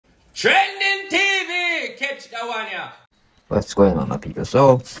Trending TV! Catch that one, yeah. What's going on, my people?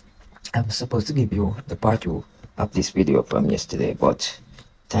 So I was supposed to give you the part 2 of this video from yesterday, but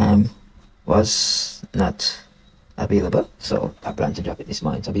time was not available, so I plan to drop it this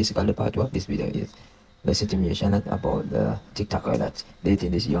morning. So basically the part 2 of this video is the situation about the TikToker that's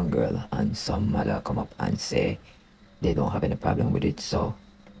dating this young girl, and some mother come up and say they don't have any problem with it, so,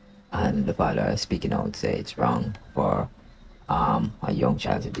 and the father speaking out say it's wrong for a young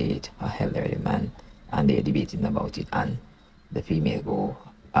child to date a elderly man, and they're debating about it, and the female go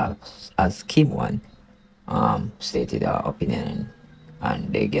as Kim one stated her opinion,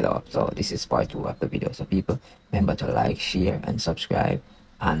 and they get up. So this is part 2 of the video. So people, remember to like, share and subscribe,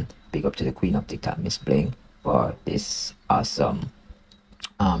 and big up to the queen of TikTok, Ms Blinga, for this awesome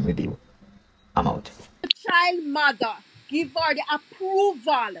review. I'm out. The child mother give her the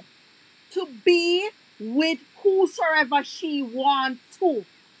approval to be with whosoever she wants to.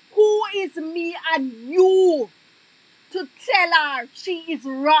 Who is me and you to tell her she is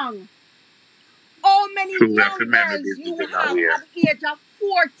wrong? How many young girls you have at the age of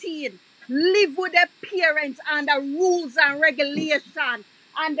 14 live with their parents under rules and regulations,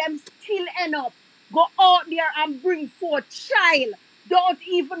 and them still end up go out there and bring forth child, don't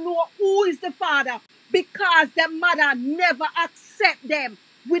even know who is the father, because the mother never accept them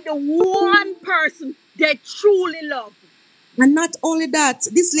with the one person they truly love. And not only that,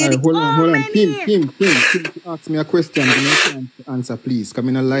 this lady... hold on. Kim, ask me a question. Give me a chance to answer, please. Come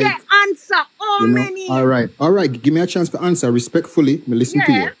in a live. Yeah, answer. How many? All right. Give me a chance to answer respectfully. Me listen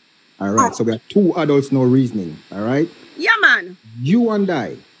to you. All right. So we have 2 adults, no reasoning. All right. Yeah, man. You and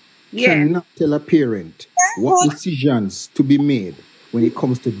I cannot tell a parent what decisions to be made when it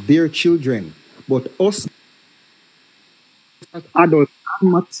comes to their children. But us as adults,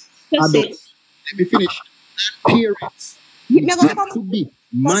 let me finish. Parents have to be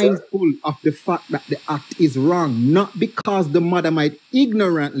mindful of the fact that the act is wrong, not because the mother might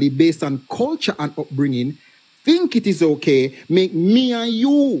ignorantly, based on culture and upbringing, think it is okay. Make me and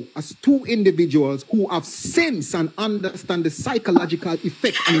you, as 2 individuals who have sense and understand the psychological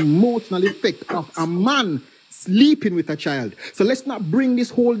effect and emotional effect of a man sleeping with a child. So let's not bring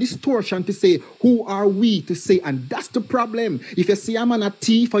this whole distortion to say, who are we to say? And that's the problem. If you see a man a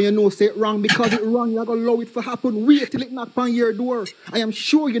thief and you know say it wrong because it's wrong, you're going to allow it to happen. Wait till it knock on your door. I am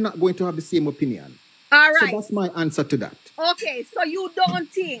sure you're not going to have the same opinion. All right. So that's my answer to that. Okay, so you don't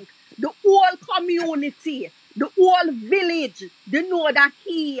think the whole community, the whole village, they know that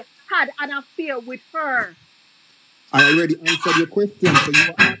he had an affair with her? I already answered your question. So you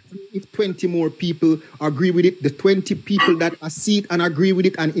are asking if 20 more people agree with it. The 20 people that see it and agree with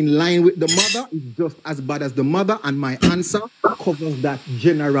it and in line with the mother is just as bad as the mother. And my answer covers that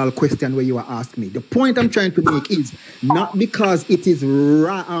general question where you are asking me. The point I'm trying to make is not because it is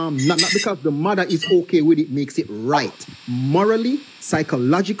not because the mother is okay with it makes it right. Morally,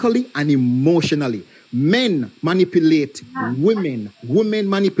 psychologically, and emotionally. Men manipulate women. Women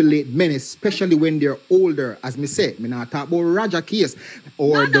manipulate men, especially when they're older. As me say, me not talk about Raja case.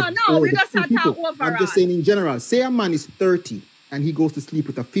 Or we just talk overall. I'm just saying in general. Say a man is 30 and he goes to sleep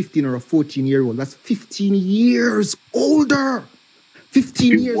with a 15 or a 14-year-old. That's 15 years older.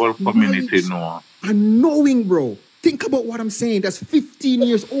 15 years old. Community and knowing, bro. Think about what I'm saying. That's 15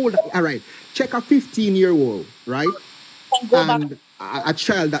 years old. All right. Check a 15-year-old, right? And a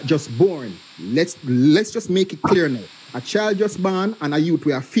child that just born. Let's just make it clear now. A child just born and a youth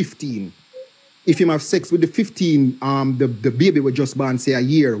we are 15. If him have sex with the 15, the baby was just born, say a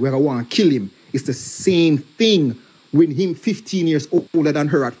year, where I want to kill him. It's the same thing when him 15 years older than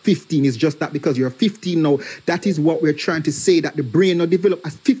her at 15. It's just that because you're 15 now, that is what we're trying to say, that the brain not develop. A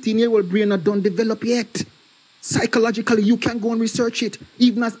 15-year-old brain not done develop yet. Psychologically, you can go and research it.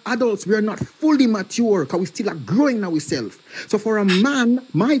 Even as adults, we are not fully mature because we still are growing ourselves. So for a man,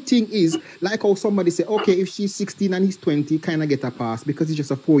 my thing is, like how somebody say, okay, if she's 16 and he's 20, kind of get a pass because it's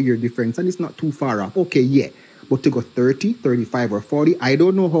just a 4-year difference and it's not too far off. Okay, yeah. But to go 30, 35, or 40, I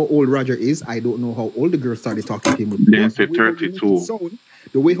don't know how old Roger is. I don't know how old the girl started talking to him. They say 32.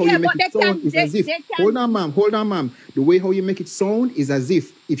 The way how you make it sound is as if... Hold on, ma'am. The way how you make it sound is as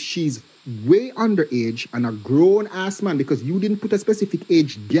if she's way underage and a grown-ass man, because you didn't put a specific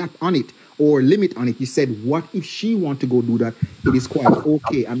age gap on it or limit on it. You said, what if she want to go do that? It is quite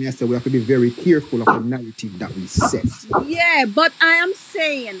okay. I mean, I said we have to be very careful of the narrative that we set. Yeah, but I am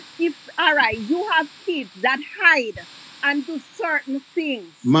saying, if, all right, you have kids that hide and do certain things.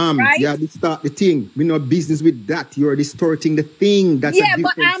 Ma'am, right? Yeah, this start the thing. We no business with that. You're distorting the thing. That's a different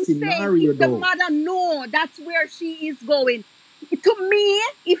but I'm scenario, saying if the mother know that's where she is going. To me,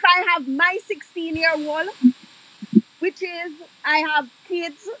 if I have my 16-year-old, which is I have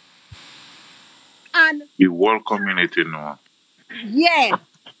kids And the whole community know. yeah,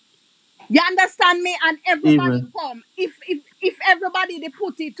 you understand me? And everybody Even. come. If everybody they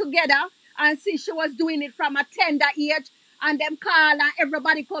put it together and see she was doing it from a tender age, and them call and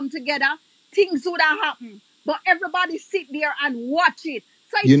everybody come together, things would have happened. But everybody sit there and watch it.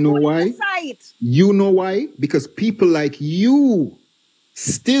 So it's You know good in why? the sight. You know why? Because people like you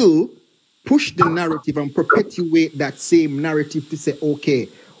still push the narrative and perpetuate that same narrative to say, okay,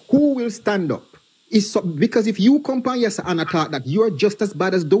 who will stand up? Because if you compare yourself and attack that, you're just as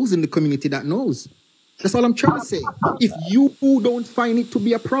bad as those in the community that knows. That's all I'm trying to say. If you don't find it to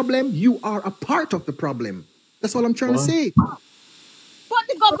be a problem, you are a part of the problem. That's all I'm trying to say. But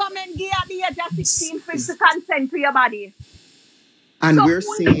the government gave at the age of 16 physical consent to your body. And So we're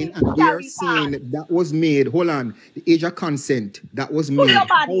saying, and we are saying that was made, hold on, the age of consent, that was made,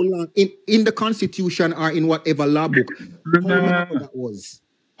 how long, in the Constitution or in whatever law book, how long ago that was?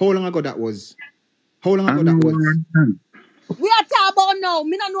 How long ago that was? How long ago that was? We are talking about now.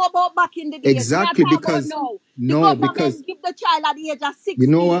 Me don't know about back in the days. Exactly, because now. No, the government give the child at the age of 16. You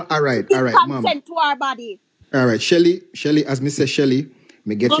know what? All right, Mom. Consent to our body. All right, Shelly, as Mr. Shelly,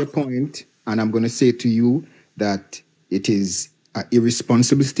 me get your point, and I'm going to say to you that it is an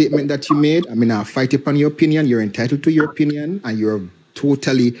irresponsible statement that you made. I mean, I'll fight upon your opinion. You're entitled to your opinion, and you're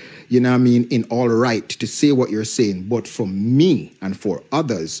totally, you know what I mean, in all right to say what you're saying. But for me and for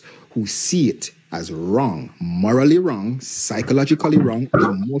others who see it as wrong, morally wrong, psychologically wrong,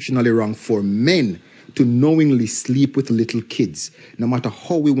 emotionally wrong, for men to knowingly sleep with little kids, no matter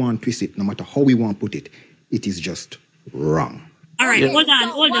how we want to twist it, no matter how we want to put it, it is just wrong. All right, hold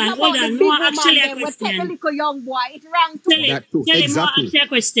on. No, actually a question. Little young boy, it's wrong too. That too. Exactly. Actually a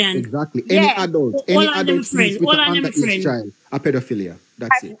question. Exactly. Any adult sleeps with an underage child, a pedophilia.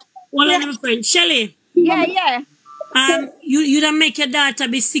 That's it. Hold on, my friend. Shelly. Yeah. You don't make your daughter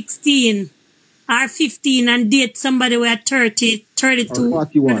be 16 or 15 and date somebody who are 30, 32. Or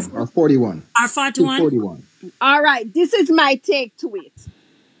 41 or 41. Or 41. All right, this is my take to it.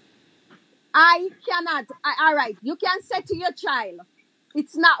 I cannot, all right, you can say to your child,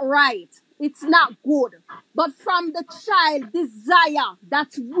 it's not right, it's not good. But from the child desire,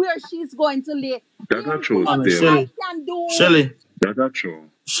 that's where she's going to live. That's not true. Shelly. That's not true.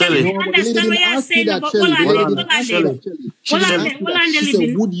 Shelly. I understand what you're saying, but hold on, hold on,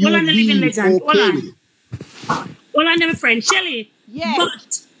 the living legend. Hold on, my friend. Shelly. Yeah.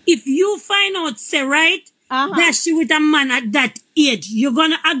 But if you find out, say, right, that she with a man at that age, you're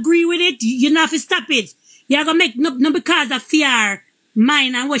going to agree with it? You're not have to stop it. You're going to make no because of fear,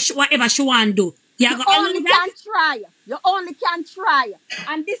 mine, and whatever she want to do. You only can try. You only can try.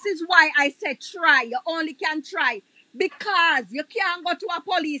 And this is why I said try. You only can try. Because you can't go to a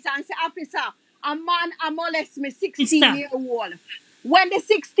police and say, officer, a man molest me 16-year-old. When the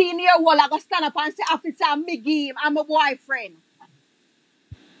 16-year-old I go stand up and say, officer, me give him, I'm a boyfriend.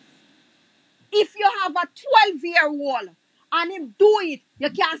 If you have a 12-year-old and him do it, you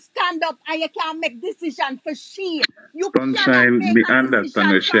can't stand up and you can't make decision for she. You Sunshine, me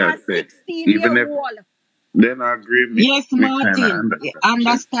understand what she has said. Even if then I agree with yes, Martin.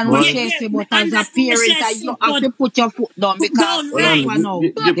 Understand what she said, but as a parent, you have to put your foot down because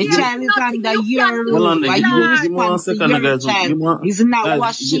the child is under your rule. But you respond to your child. It's not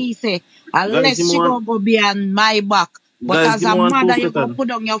what she said. Unless she don't go beyond my back. But as a mother, you go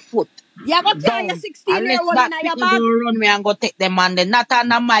put on your foot. You go tell your 16-year-old in your back. Run me and go take them and then not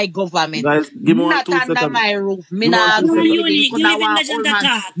under my government. Guys, give me not under seconds. my roof. Me not put up with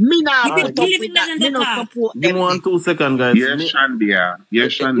that. Me not put up with that. Me not support them. Give me 2 seconds, guys.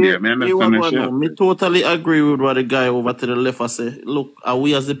 Yes, Shandia. Me totally agree with what the guy over to the left I say. Look, are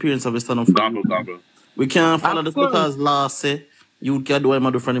we as the parents of a stand up? Gobble. We can't follow this because law say you can do what I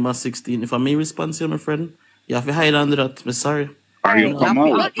do from him 16. If I may respond to you, my friend, you have to hide under that. I'm sorry. Are you come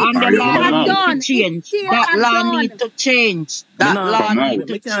out? And the law need to change. That law need to change. That law need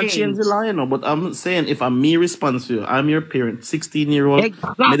to change the law, you know. But I'm saying, if I'm me response to you, I'm your parent, 16-year-old.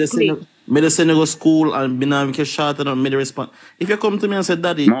 Exactly. Me send you go school and me now make short and me the response. If you come to me and say,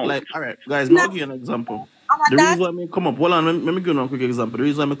 Daddy, like, all right, guys, I'll give you an example. The reason why I come up, hold on, let me give you a quick example. The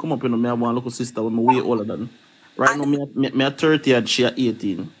reason why I come up, you know, me have one little sister when me way older than. Right now, me at 30 and she at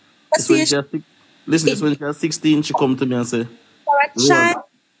 18. Listen, when she at 16, she come to me and say,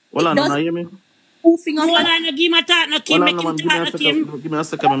 hold on, now hear me? Hold on, give me a talk, no Kim, make him talk, no Kim. Give me a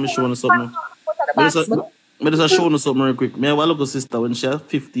second, let me show you something. Me just show you something real quick. Me have a little sister, when she was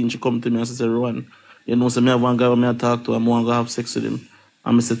 15, she come to me and she said, Rowan, you know, so me have one guy when I talk to him, I want to have sex with him.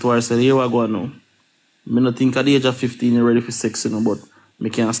 And I said to her, I said, here I go now. I don't think at the age of 15 you're ready for sex, you know, but I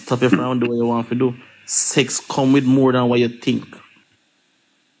can't stop you from the way you want to do. Sex come with more than what you think.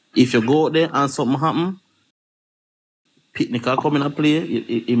 If you go out there and something happen, picnic can come in a play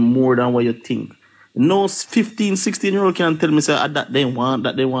in more than what you think. No 15, 16-year-old can tell me say that they want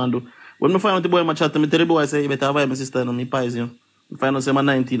do. When I find out the boy my chat to me, tell the boy I say you better avoid my sister and me pies you. If I know say I'm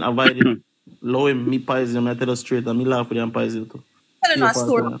 19, avoid it. Low him, me pies him, I tell her straight and me laugh with him pies you too. Telling a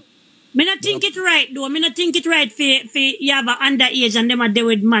story. Me not think it right though. Me not think it right for you have underage and them are there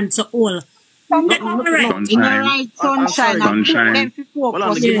with man so old. That's not right. In the right sunshine and them for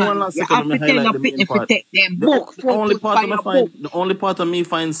focus. You have to tell your picnic to take them book. The only part of me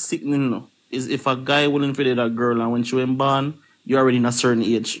find sickening is if a guy willing to date a girl and when she went born, you're already in a certain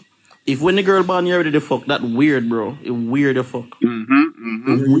age. If when the girl born, you're already the fuck, that weird, bro. It weird the fuck.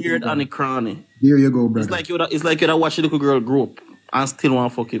 Weird and cranny. There you go, brother. It's like you'd watch a little girl grow up and still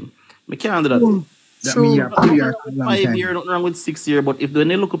want to fuck him. I can't do that. That means you're 5 years, nothing wrong with 6 years, but if when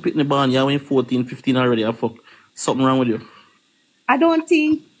they look up at the band, you're in 14, 15 already, I fuck. Something wrong with you. I don't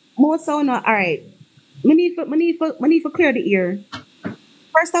think most so not alright. We need to clear the ear.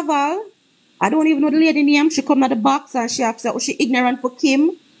 First of all, I don't even know the lady name. She come at the box and she have said, she ignorant for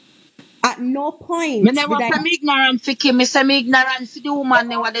Kim. At no point. Me never say me ignorant for Kim. Me say me ignorant for the woman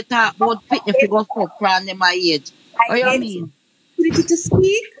they want to talk about picnic to go fuck from them my age. What you mean? To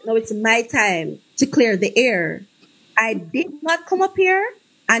speak. Now it's my time to clear the air. I did not come up here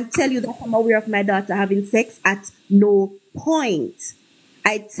and tell you that I'm aware of my daughter having sex at no point.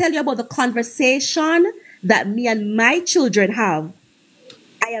 I tell you about the conversation that me and my children have.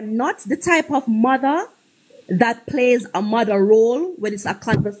 I am not the type of mother that plays a mother role when it's a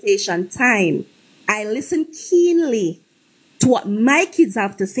conversation time. I listen keenly to what my kids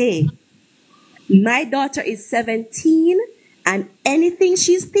have to say. My daughter is 17 and anything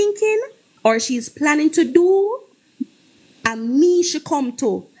she's thinking or she's planning to do, and me she come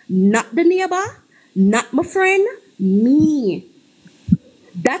to. Not the neighbor, not my friend, me.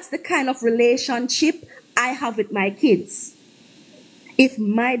 That's the kind of relationship I have with my kids. If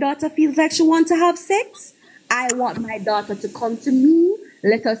my daughter feels like she wants to have sex, I want my daughter to come to me,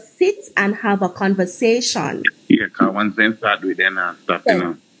 let us sit and have a conversation. Yeah, because once they start with them and stuff, you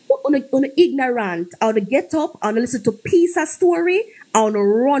know. On ignorant, I want to get up, I want to listen to piece of story, I want to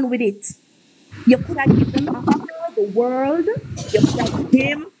run with it. You could have given them the world, you could have given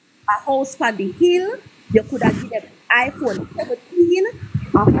them a house on the hill, you could have given them an iPhone 17,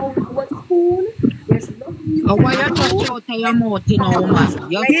 a house with a spoon. There's nothing you can do. Why you touch out of your mouth, you know,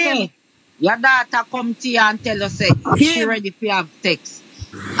 man? You say, your daughter come to you and tell us, say, she ready for have sex.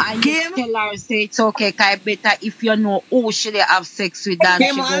 And you tell her, say, it's okay, because better if you know who she have sex with than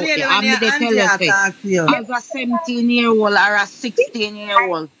she go there. And me they tell her, say, as a 17-year-old or a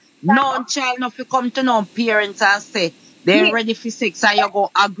 16-year-old, no child no fi come to no parents and say, they're ready for sex and you go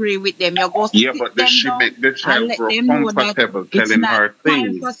agree with them. You go yeah, but does she make the child feel comfortable telling her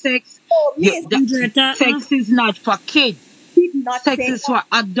things? For sex. Sex is not for kids. Sex is for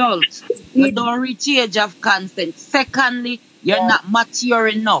adults. You don't reach the age of consent. Secondly, you're not mature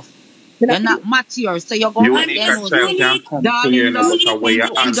enough. You're not mature, so you're going to end up darling, you not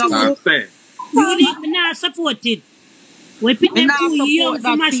support it. We pick them too young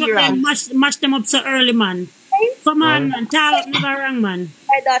to mash them up so early, man. Come on, man. Talk never wrong, man.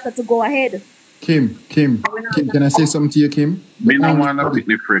 My daughter to go ahead. Kim, can I say something to you, Kim? Me no want to pick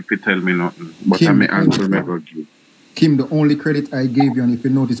the Fred to tell me nothing, but Kim, I may answer never give. Kim, the only credit I gave you, and if you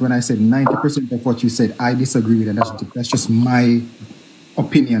notice when I said 90% of what you said, I disagree with it. That's just my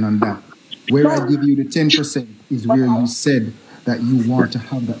opinion on that. Where I give you the 10% is where you said that you want to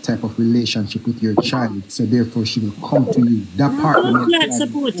have that type of relationship with your child, so therefore she will come to you. That part will not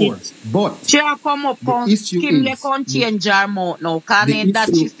support it. But she come up on Kim they can't change her mouth now. Can't that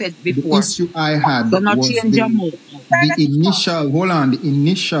she said before. The issue I had was the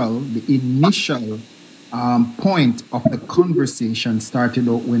initial point of the conversation started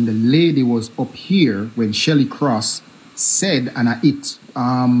out when the lady was up here, when Shelly Cross said, and it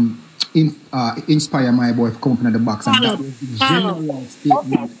inspire my boy to come up in the box, and that was the general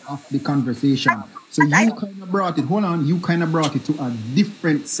statement of the conversation. So you kind of brought it, you kind of brought it to a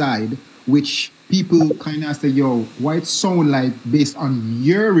different side, which people kind of say, yo, why it sound like, based on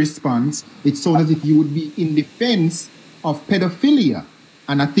your response, it sounds as if you would be in defense of pedophilia.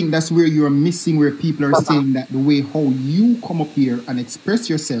 And I think that's where you're missing, where people are saying that the way how you come up here and express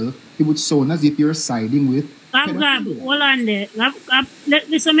yourself, it would sound as if you're siding with pedophilia. Hold on there.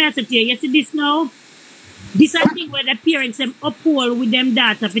 Listen, me to you. You see this now? This I think where the parents them uphold with them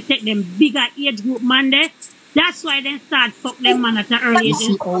data to take them bigger age group man there. That's why they start fuck them man at the early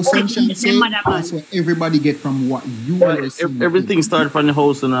age. That's what everybody get from what you are saying. Everything started from the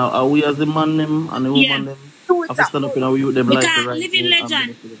house now. Are we as the man them and the woman them? have to stand up in our youth them like the right living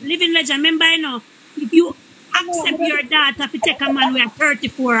legend, remember, you know, if you accept your daughter to take a man who are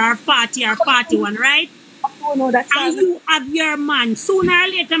 34 or 40 or 41, right? No, that's and you have your man, sooner or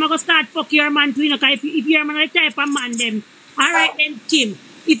later, I'm going to start fuck your man too, you know, because if your man is the type of man, them, all right, then, Kim,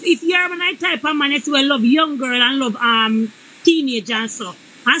 if your man is the type of man, you will love young girl and love teenager and so,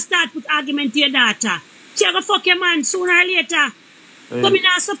 and start put argument to your daughter, she going to fuck your man sooner or later. Come in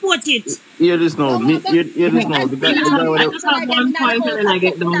and support it. Hear this now. Hear this now. The guy I just have one point and then I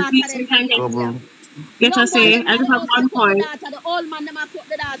get down. Please, we can get to say, I just have one point. The old man, them fuck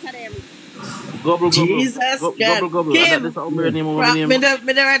the daughter, them. Gobble, Jesus, gobble. Kim, me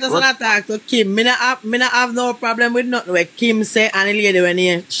the right as an attack to Kim. Me not have no problem with nothing where Kim say and the lady when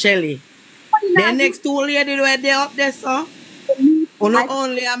he Shelly. The next two lady where they up there, so.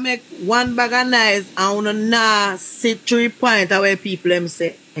 Only I make one bag of knives and I nah see 3 points where people them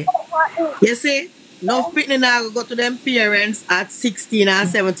say. You see, no pitney now go to them parents at 16 and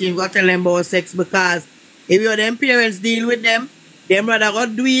 17 go tell them about sex because if your them parents deal with them rather go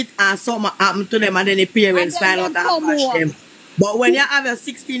do it and something happen to them and then the parents find out and bash them. But when you have a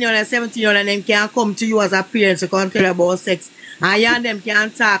 16-year-old and 17-year-old and them can come to you as a parent to come tell you about sex and you and them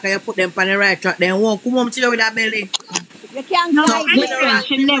can talk and you put them on the right track, then won't come home to you with a belly. You can't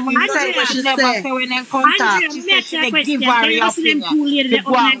she never say when they contact. She said she give her your opinion. To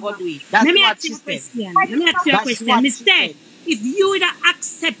go and go do it. That's what she said. Let me ask you a question. Mistake. If you would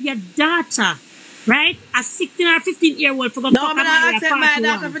accept your daughter, right, a 16 or 15-year-old for going to fuck a man I accept my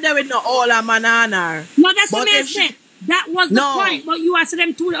daughter for them with no all a man on her. No, that's what I said. That was the point, but you asked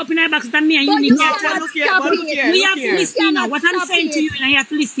them to open their box than me and you need to we have to listen, you know. What I'm saying to you, and you have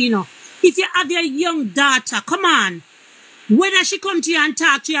to listen, you know. If you have your young daughter, come on. Whether she come to you and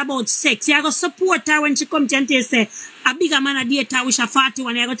talk to you about sex, you go support her when she come to you and tell you, say, a bigger man a date her, which a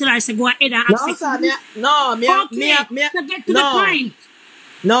 41, you go tell her, say, go ahead and have sex. To get to the point.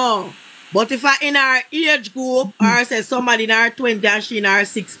 No. But if I in her age group, or say somebody in her 20 and she in her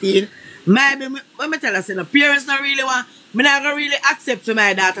 16, maybe, let me tell her, the parents don't really want, me not gonna really accept for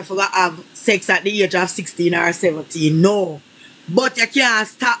my daughter for have sex at the age of 16 or 17. No. But you can't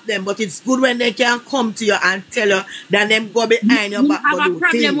stop them. But it's good when they can come to you and tell you that them go behind your back. Have a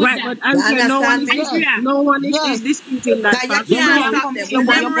problem with that. But no one is disputing that. You can't stop them.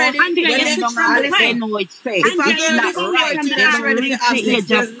 When them ready, they know it's fake. If I'm ready to have sex,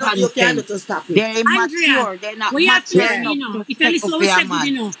 there's nothing you can do to stop it. They're immature. They're not mature enough to take up their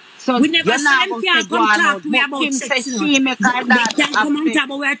man. So we never said them can't come talk to me about sex. They can't come and talk,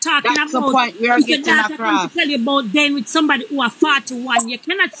 but we're talking about if your daughter come to tell you about then with somebody who are 41, you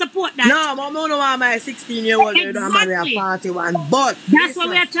cannot support that. No, Mom, I don't want my 16-year-old to marry a 41, but that's what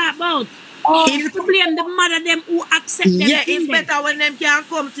we're talking about. It's to blame the mother them who accept them. Yeah, it's better when them can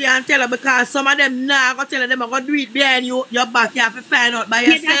come to you and tell her because some of them now go tell them I'm going to do it behind your back. You have to find out by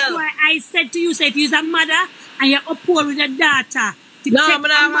yourself. That's why I said to you, say if you're a mother and you're uphold with your daughter, no, I'm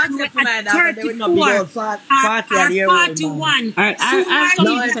not going to my daughter. They will not be old 40 a year old. 41. No,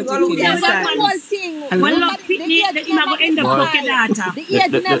 it's going to be one love pitney, the image will end up fucking daughter. The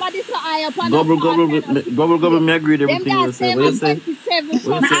age never this high upon Gobble, me agree with everything you say. What you say?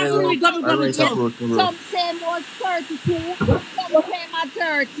 Some say more 32, some say more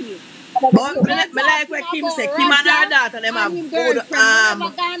 30. But me like what Kim say. Kim and her daughter them have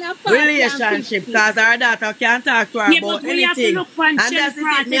good relationship because her daughter can talk to her about anything. And that's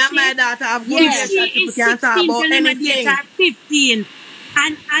it. Me and my daughter have good relationship. We can talk about anything. 15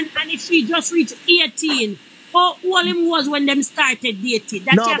 and if she just reached 18, all him was when them started dating.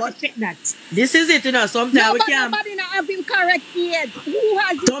 That you have to check that. This is it, you know. Sometimes we can't. Nobody have him correct age. Who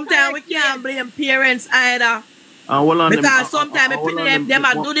has sometimes we can't blame parents either. Because sometimes them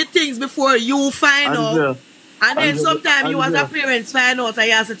do the things before you find out. And then sometimes you as a parent find out and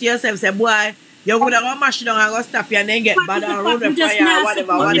you say to yourself, say, boy, you would have gone mash down and go stop you and then get bad and road the fire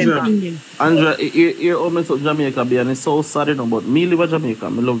or whatever. Andrea, you're almost from Jamaica, and it's so sad, you know, but me live in Jamaica, I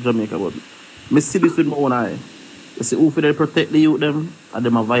love Jamaica, but I see this with my own eye. You see, who they protect the youth them, and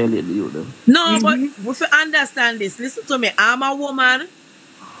them violate the youth them. No, but if you understand this, listen to me, I'm a woman.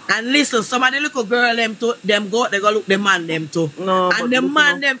 And listen, some of the little girl them go look the man them too. No, and the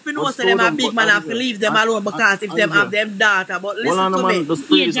man them fi know say them a big man and fi leave them alone because if them have them daughter. But listen to me.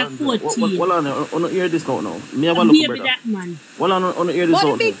 Age of 14. Hold on, hear this now. Me have a look brother. That man. Hold on, hear this but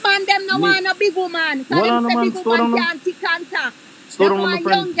out. But the big man them no want a big woman. So them say big woman can't tick and talk. Them want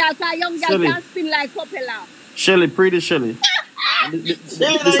young girl, because young girl can spin like propeller. Shelly, pretty Shelly. This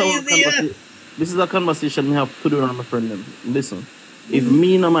is a conversation we have to do with my friend them. Listen. If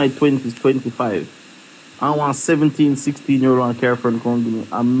me in my 20s, 25, I want 17, 16-year-old girlfriend come to me,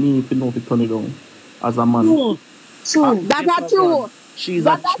 and me if you know to turn it down. as a man. True. That's true. She's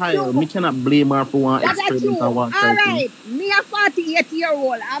a child. Me cannot blame her for one experiment and one all right. Me a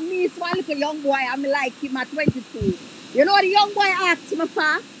 48-year-old. And me is one little young boy. I'm like him at 22. You know what the young boy asked me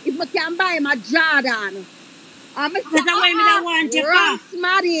for? If I can buy him a Jordan. That's the way me that want you for.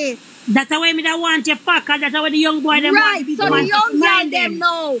 That's the way me that want you for. That's the way the young boy them right. want. So the young girl them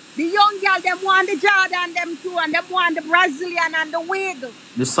know. The young girl them want the Jordan them too. And them want the Brazilian and the wig.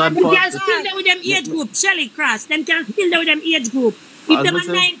 The sad part. Them can still there with them age group. Shelly Cross. Them can still there with them age group. If them are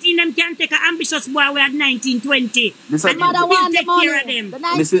 19, them can take an ambitious boy we at 19, 20. The mother want the money. The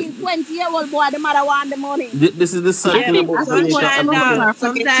 19, 20-year-old boy, the mother want the money. This is the sad thing about the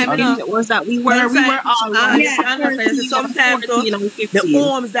sometimes it was that we were all sometimes the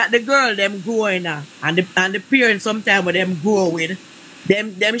homes that the girl them growing at and the parents sometimes with them grow with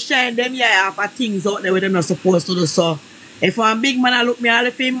them shine them off of things out there where them not supposed to do. So if I'm a big man I look me all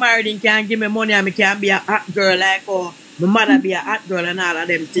if him married and can give me money and me can be a hot girl like my mother be a hot girl and all of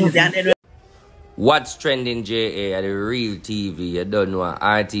them things. And What's trending, JA at the real TV? You don't know.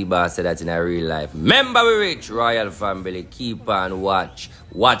 RT Boss said that in a real life. Remember we rich royal family. Keep on watch.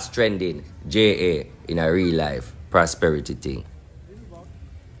 What's trending, JA in a real life prosperity thing.